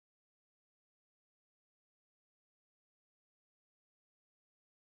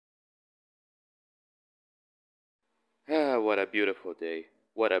Ah, what a beautiful day.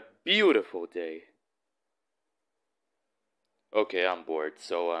 What a beautiful day. Okay, I'm bored.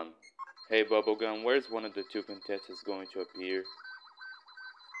 So, hey Bubblegum, where's one of the two contestants going to appear?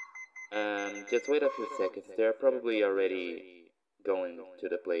 Just wait a few seconds. They're probably already going to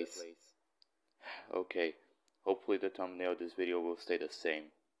the place. Okay, hopefully the thumbnail of this video will stay the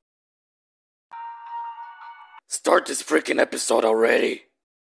same. Start this freaking episode already!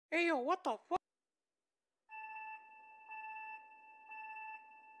 Hey yo, what the fuck?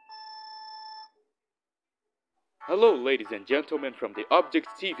 Hello ladies and gentlemen from the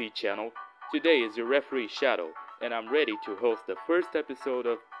Objects TV channel. Today is your referee Shadow, and I'm ready to host the first episode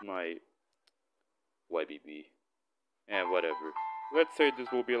of my YBB. And whatever. Let's say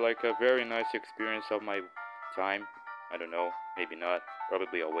this will be like a very nice experience of my time. I don't know, maybe not,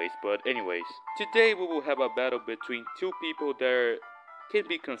 probably a waste, but anyways. Today we will have a battle between two people that can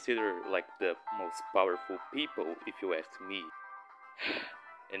be considered like the most powerful people if you ask me.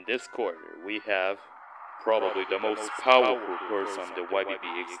 In this corner we have probably the most powerful person on the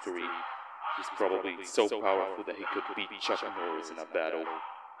YBB history. He's probably so powerful that he could beat Chuck Norris in a battle.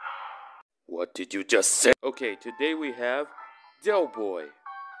 What did you just say? Okay, today we have Delboy.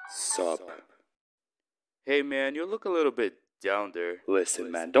 Sup? Hey man, you look a little bit down there. Listen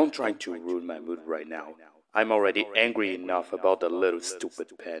man, don't try to ruin my mood right now. I'm already angry enough about the little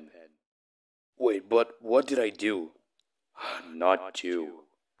stupid pen. Wait, but what did I do? Not you.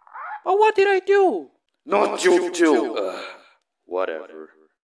 But what did I do? Not you too! Whatever.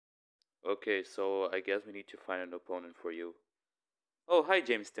 Okay, so I guess we need to find an opponent for you. Oh, hi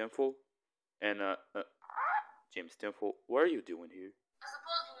James Stimphyl. And, James Stimphyl, what are you doing here? I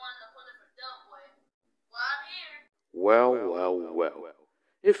suppose you wanted to put it for Delboy. Well, I'm here. Well.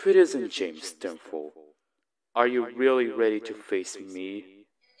 If it isn't James Stimphyl, are you really ready to face me? Indeed,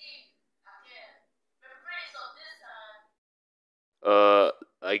 I can. But pretty so this time.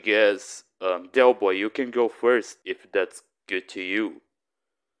 I guess, Delboy, you can go first if that's good to you.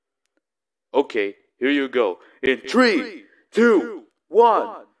 Okay, here you go. In 3, 2,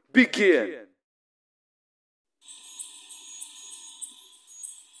 1, begin!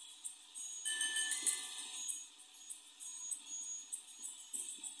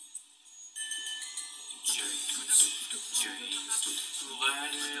 James,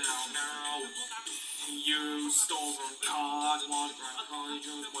 let it out now. You stole from God, what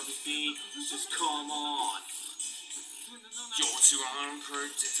you be? Just come on. You're too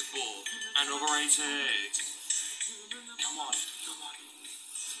unpredictable and overrated. Come on.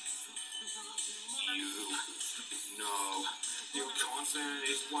 You know your content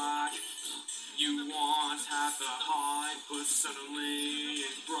is whack. You once had the hype, but suddenly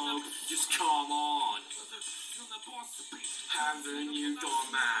it's broke. Just come on. Haven't you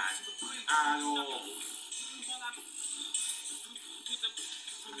gone mad at all?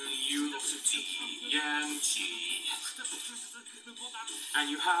 You look to TNG, and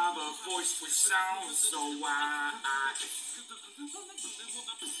you have a voice which sounds so whack.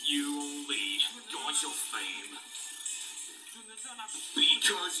 You only got your fame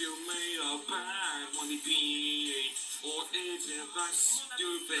because you made a bad money beat. Or is it that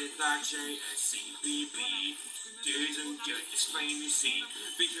stupid that JSCBB didn't get his fame, you see?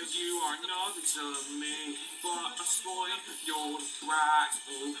 Because you are nothing to me but a spoiled brat.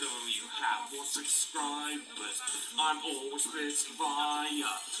 Although you have more subscribers, I'm always pissed by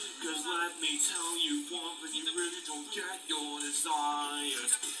ya. Cause let me tell you one thing, you really don't get your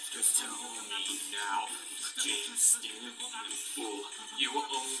desires. Just tell me now, James Stimphyl, you are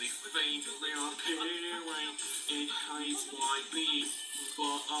only faintly appearing in HYB,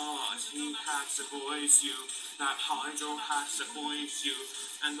 but he has to voice you, that Hydro has to voice you,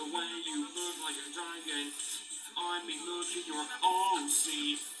 and the way you look like a dragon, I mean look at your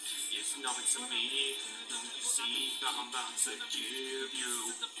OC, it's nothing to me. Don't you see that I'm about to give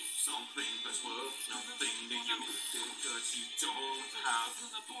you something that's worth nothing to you, because you don't have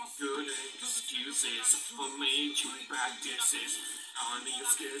good excuses for making bad disses. I mean your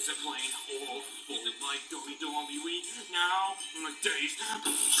skills are plain awful, like WWE nowadays.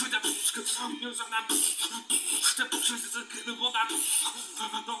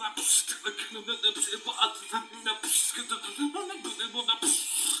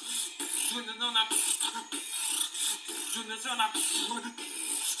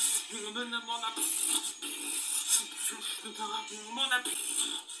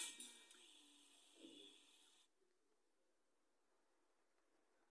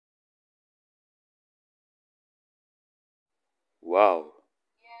 Wow,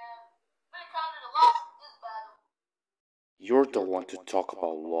 Yeah, been kind of the loss of this battle. you're the one to talk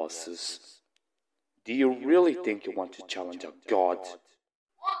about losses. Do you really think you want to challenge a god? Well,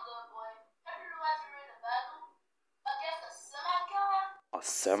 Delboy, have you realized we're in a battle against a semi-god? A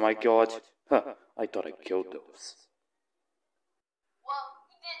semi-god? Huh, I thought I killed those. Well,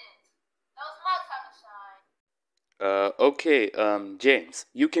 you didn't. That was my time to shine. Okay, James,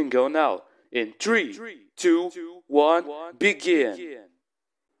 you can go now. In 3, 2, 1, begin.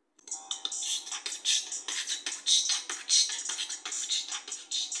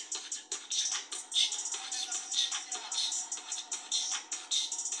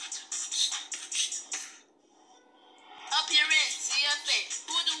 Up here in TFA,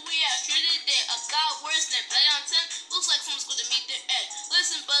 who do we have here today? A god worse than Play on 10? Looks like someone's going to meet their end.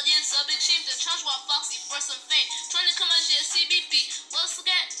 Listen, buddy, it's a big shame to challenge while Foxy for some fame. Trying to come out here CBP. Let's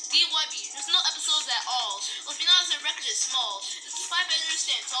look at DYB. There's no episodes at all. Let's be honest, the record is small. It's 5 better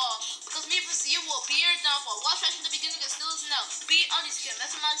stand tall. Because me versus you will be your downfall. Watch right from the beginning and still is now. Be honest, you can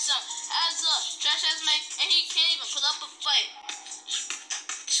mess with my sound. As a trash ass Mike, and he can't even put up a fight.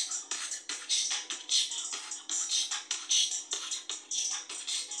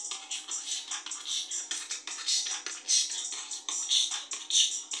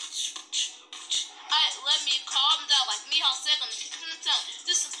 Let me calm down like me how sick on the kick in the town.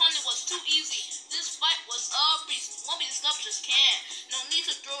 This opponent was too easy. This fight was a breeze. Won't be discovered, just can't. No need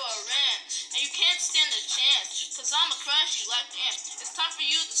to throw a rant. And you can't stand a chance. Cause I'ma crush you like ant. It's time for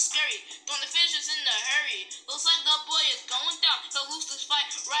you to scurry. Don't the finish is in a hurry. Looks like the boy is going down. He'll lose this fight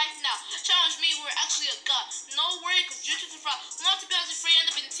right now. Challenge me, we're actually a god. No worry, cause you took the fraud. Want to be as afraid,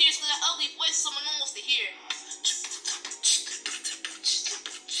 end up in tears. Cause that ugly voice is someone almost to hear.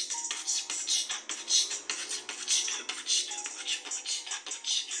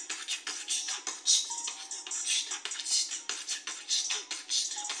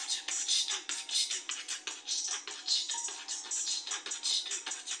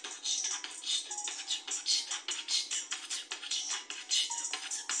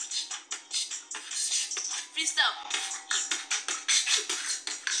 Freestyle.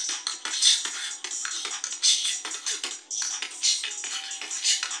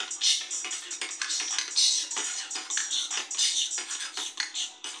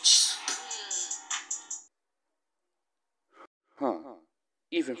 Huh.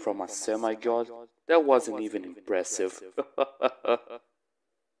 Even from a semi-god, that wasn't even impressive. Bruh.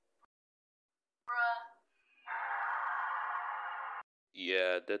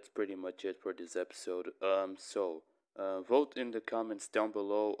 Yeah, that's pretty much it for this episode. Vote in the comments down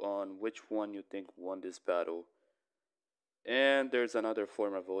below on which one you think won this battle. And there's another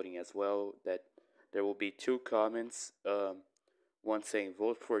form of voting as well, that there will be 2 comments. One saying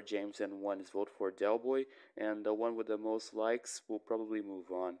vote for James and one is vote for Delboy, and the one with the most likes will probably move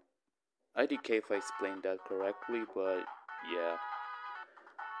on. IDK if I explained that correctly, but yeah.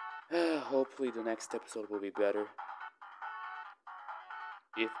 Hopefully the next episode will be better.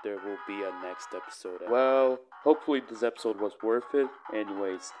 If there will be a next episode. Well, hopefully this episode was worth it.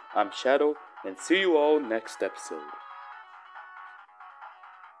 Anyways, I'm Shadow, and see you all next episode.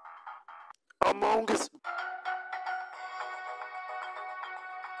 Among Us.